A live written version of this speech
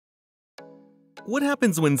What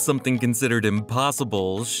happens when something considered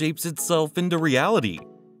impossible shapes itself into reality?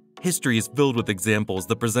 History is filled with examples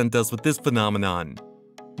that present us with this phenomenon.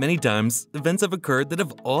 Many times, events have occurred that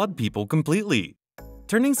have awed people completely.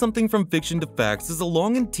 Turning something from fiction to facts is a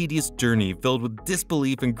long and tedious journey filled with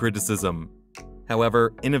disbelief and criticism.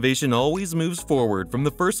 However, innovation always moves forward from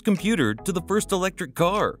the first computer to the first electric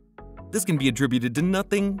car. This can be attributed to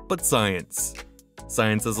nothing but science.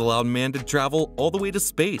 Science has allowed man to travel all the way to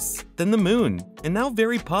space, then the moon, and now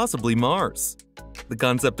very possibly Mars. The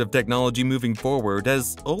concept of technology moving forward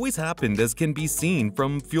has always happened, as can be seen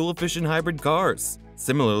from fuel-efficient hybrid cars.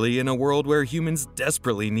 Similarly, in a world where humans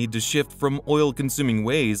desperately need to shift from oil-consuming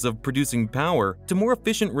ways of producing power to more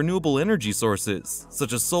efficient renewable energy sources,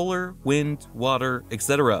 such as solar, wind, water,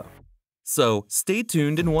 etc. So, stay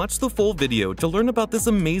tuned and watch the full video to learn about this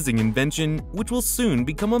amazing invention, which will soon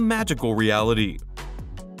become a magical reality.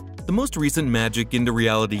 The most recent magic into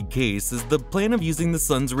reality case is the plan of using the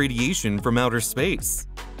sun's radiation from outer space.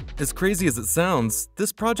 As crazy as it sounds,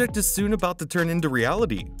 this project is soon about to turn into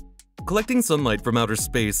reality. Collecting sunlight from outer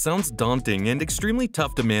space sounds daunting and extremely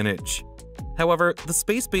tough to manage. However, the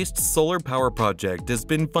space-based solar power project has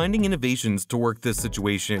been finding innovations to work this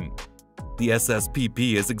situation. The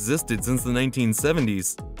SSPP has existed since the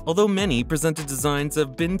 1970s, although many presented designs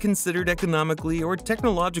have been considered economically or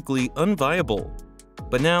technologically unviable.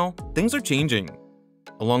 But now, things are changing.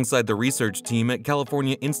 Alongside the research team at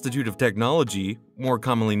California Institute of Technology, more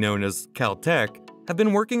commonly known as Caltech, have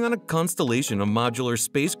been working on a constellation of modular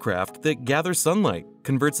spacecraft that gather sunlight,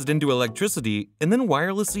 converts it into electricity, and then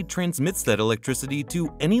wirelessly transmits that electricity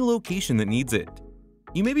to any location that needs it.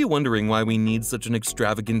 You may be wondering why we need such an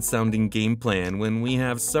extravagant-sounding game plan when we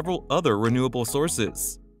have several other renewable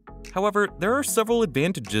sources. However, there are several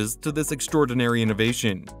advantages to this extraordinary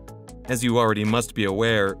innovation. As you already must be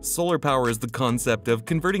aware, solar power is the concept of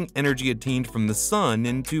converting energy attained from the sun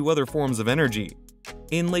into other forms of energy.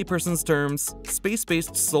 In layperson's terms,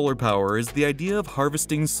 space-based solar power is the idea of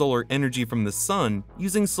harvesting solar energy from the sun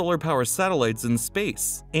using solar power satellites in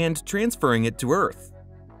space and transferring it to Earth.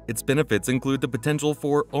 Its benefits include the potential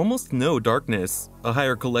for almost no darkness, a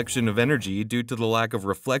higher collection of energy due to the lack of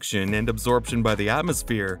reflection and absorption by the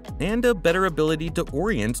atmosphere, and a better ability to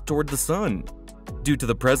orient toward the sun. Due to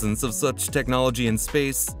the presence of such technology in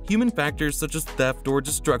space, human factors such as theft or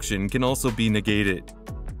destruction can also be negated.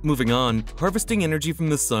 Moving on, harvesting energy from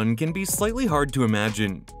the sun can be slightly hard to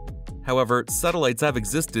imagine. However, satellites have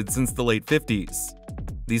existed since the late 50s.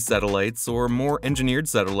 These satellites, or more engineered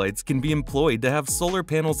satellites, can be employed to have solar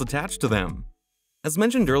panels attached to them. As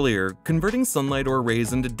mentioned earlier, converting sunlight or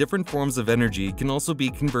rays into different forms of energy can also be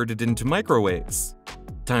converted into microwaves.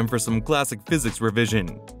 Time for some classic physics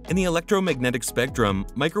revision. In the electromagnetic spectrum,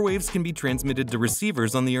 microwaves can be transmitted to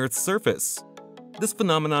receivers on the Earth's surface. This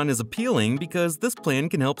phenomenon is appealing because this plan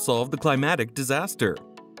can help solve the climatic disaster.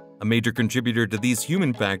 A major contributor to these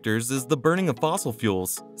human factors is the burning of fossil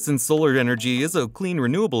fuels. Since solar energy is a clean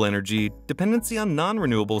renewable energy, dependency on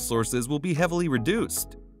non-renewable sources will be heavily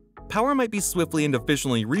reduced. Power might be swiftly and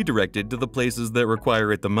efficiently redirected to the places that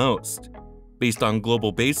require it the most. Based on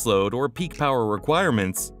global baseload or peak power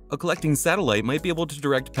requirements, a collecting satellite might be able to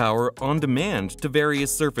direct power on demand to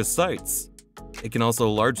various surface sites. It can also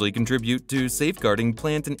largely contribute to safeguarding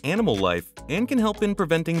plant and animal life and can help in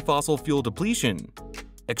preventing fossil fuel depletion.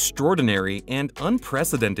 Extraordinary and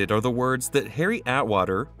unprecedented are the words that Harry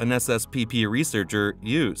Atwater, an SSPP researcher,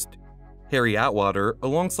 used. Harry Atwater,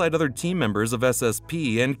 alongside other team members of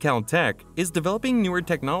SSP and Caltech, is developing newer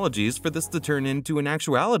technologies for this to turn into an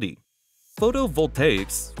actuality.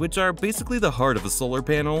 Photovoltaics, which are basically the heart of a solar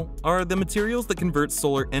panel, are the materials that convert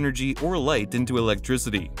solar energy or light into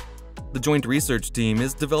electricity. The joint research team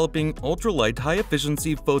is developing ultralight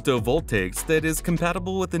high-efficiency photovoltaics that is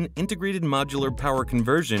compatible with an integrated modular power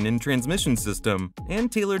conversion and transmission system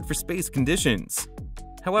and tailored for space conditions.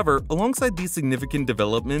 However, alongside these significant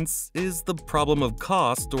developments is the problem of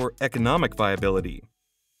cost or economic viability.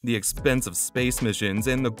 The expense of space missions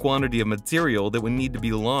and the quantity of material that would need to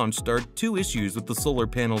be launched are two issues with the solar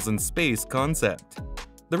panels in space concept.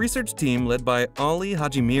 The research team, led by Ali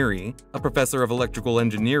Hajimiri, a professor of electrical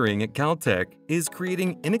engineering at Caltech, is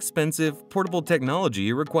creating inexpensive, portable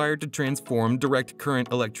technology required to transform direct current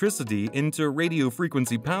electricity into radio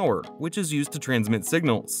frequency power, which is used to transmit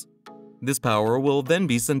signals. This power will then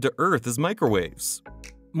be sent to Earth as microwaves.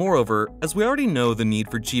 Moreover, as we already know the need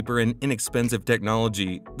for cheaper and inexpensive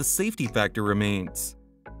technology, the safety factor remains.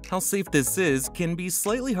 How safe this is can be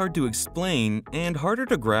slightly hard to explain and harder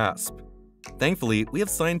to grasp. Thankfully, we have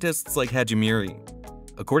scientists like Hajimiri.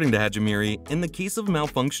 According to Hajimiri, in the case of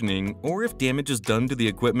malfunctioning or if damage is done to the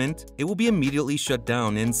equipment, it will be immediately shut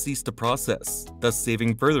down and cease to process, thus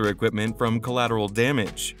saving further equipment from collateral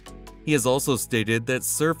damage. He has also stated that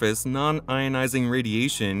surface non-ionizing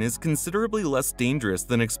radiation is considerably less dangerous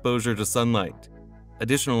than exposure to sunlight.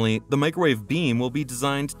 Additionally, the microwave beam will be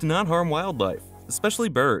designed to not harm wildlife, especially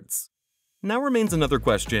birds. Now remains another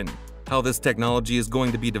question: how this technology is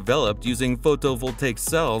going to be developed using photovoltaic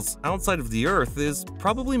cells outside of the Earth is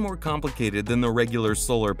probably more complicated than the regular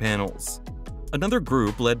solar panels. Another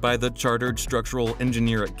group led by the chartered structural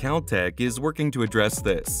engineer at Caltech is working to address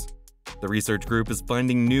this. The research group is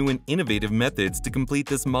finding new and innovative methods to complete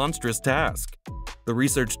this monstrous task. The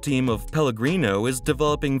research team of Pellegrino is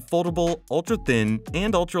developing foldable, ultra-thin,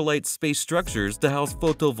 and ultralight space structures to house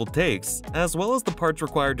photovoltaics, as well as the parts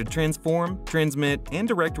required to transform, transmit, and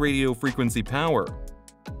direct radio frequency power.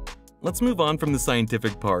 Let's move on from the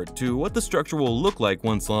scientific part to what the structure will look like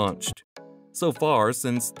once launched. So far,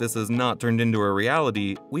 since this has not turned into a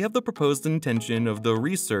reality, we have the proposed intention of the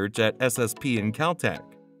research at SSP and Caltech.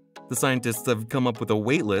 The scientists have come up with a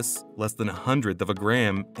weightless, less than 1/100th of a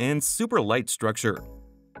gram, and super light structure.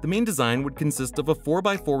 The main design would consist of a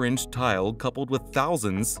 4x4-inch tile coupled with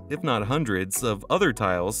thousands, if not hundreds, of other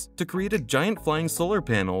tiles to create a giant flying solar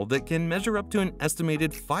panel that can measure up to an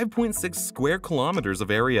estimated 5.6 square kilometers of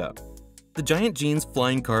area. The giant Gene's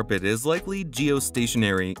flying carpet is likely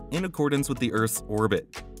geostationary in accordance with the Earth's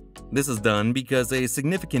orbit. This is done because a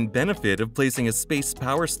significant benefit of placing a space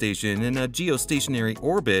power station in a geostationary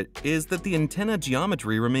orbit is that the antenna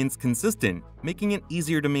geometry remains consistent, making it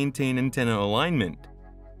easier to maintain antenna alignment.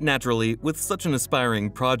 Naturally, with such an aspiring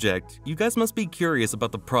project, you guys must be curious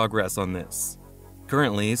about the progress on this.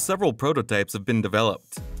 Currently, several prototypes have been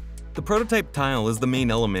developed. The prototype tile is the main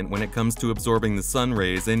element when it comes to absorbing the sun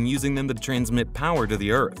rays and using them to transmit power to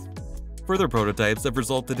the Earth. Further prototypes have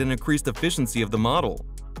resulted in increased efficiency of the model.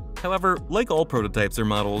 However, like all prototypes or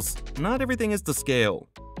models, not everything is to scale.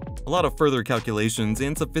 A lot of further calculations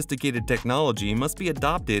and sophisticated technology must be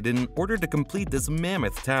adopted in order to complete this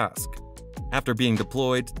mammoth task. After being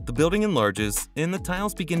deployed, the building enlarges and the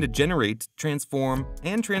tiles begin to generate, transform,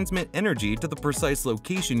 and transmit energy to the precise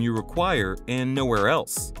location you require and nowhere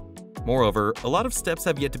else. Moreover, a lot of steps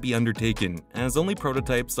have yet to be undertaken, as only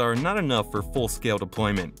prototypes are not enough for full-scale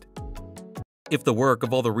deployment. If the work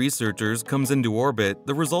of all the researchers comes into orbit,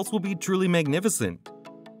 the results will be truly magnificent.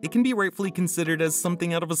 It can be rightfully considered as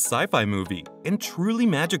something out of a sci-fi movie, and truly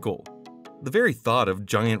magical. The very thought of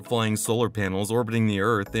giant flying solar panels orbiting the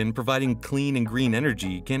Earth and providing clean and green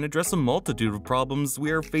energy can address a multitude of problems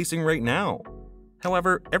we are facing right now.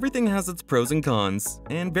 However, everything has its pros and cons,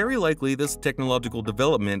 and very likely this technological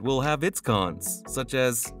development will have its cons, such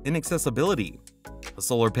as inaccessibility. A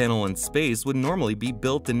solar panel in space would normally be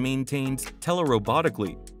built and maintained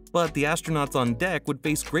telerobotically, but the astronauts on deck would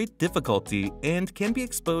face great difficulty and can be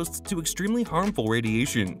exposed to extremely harmful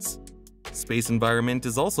radiations. Space environment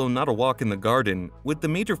is also not a walk in the garden, with the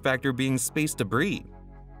major factor being space debris.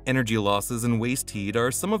 Energy losses and waste heat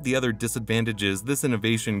are some of the other disadvantages this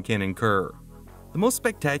innovation can incur. The most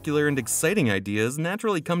spectacular and exciting ideas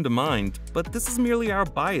naturally come to mind, but this is merely our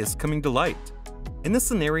bias coming to light. In this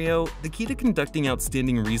scenario, the key to conducting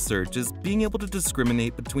outstanding research is being able to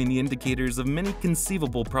discriminate between the indicators of many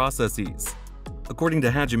conceivable processes. According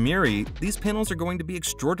to Hajimiri, these panels are going to be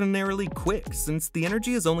extraordinarily quick since the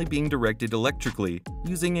energy is only being directed electrically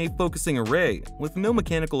using a focusing array with no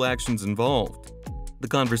mechanical actions involved. The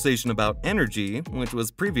conversation about energy, which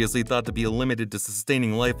was previously thought to be limited to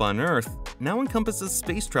sustaining life on Earth, now encompasses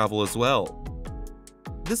space travel as well.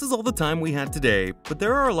 This is all the time we had today, but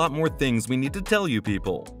there are a lot more things we need to tell you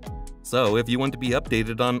people. So if you want to be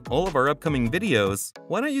updated on all of our upcoming videos,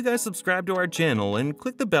 why don't you guys subscribe to our channel and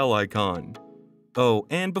click the bell icon. Oh,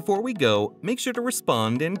 and before we go, make sure to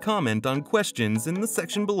respond and comment on questions in the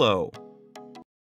section below.